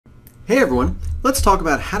Hey everyone, let's talk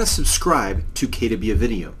about how to subscribe to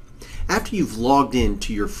kwVideo. After you've logged in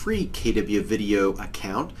to your free kwVideo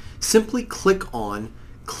account, simply click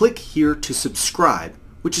here to subscribe,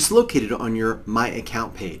 which is located on your My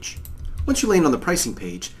Account page. Once you land on the pricing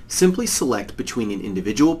page, simply select between an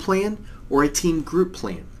individual plan or a team group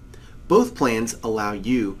plan. Both plans allow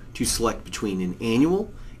you to select between an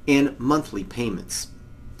annual and monthly payments.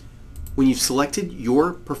 When you've selected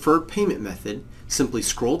your preferred payment method, simply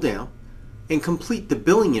scroll down and complete the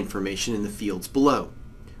billing information in the fields below.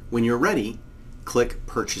 When you're ready, click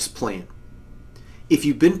Purchase Plan. If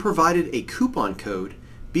you've been provided a coupon code,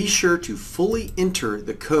 be sure to fully enter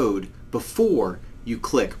the code before you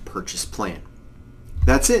click Purchase Plan.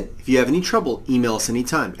 That's it. If you have any trouble, email us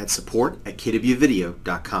anytime at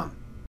support@kwvideo.com.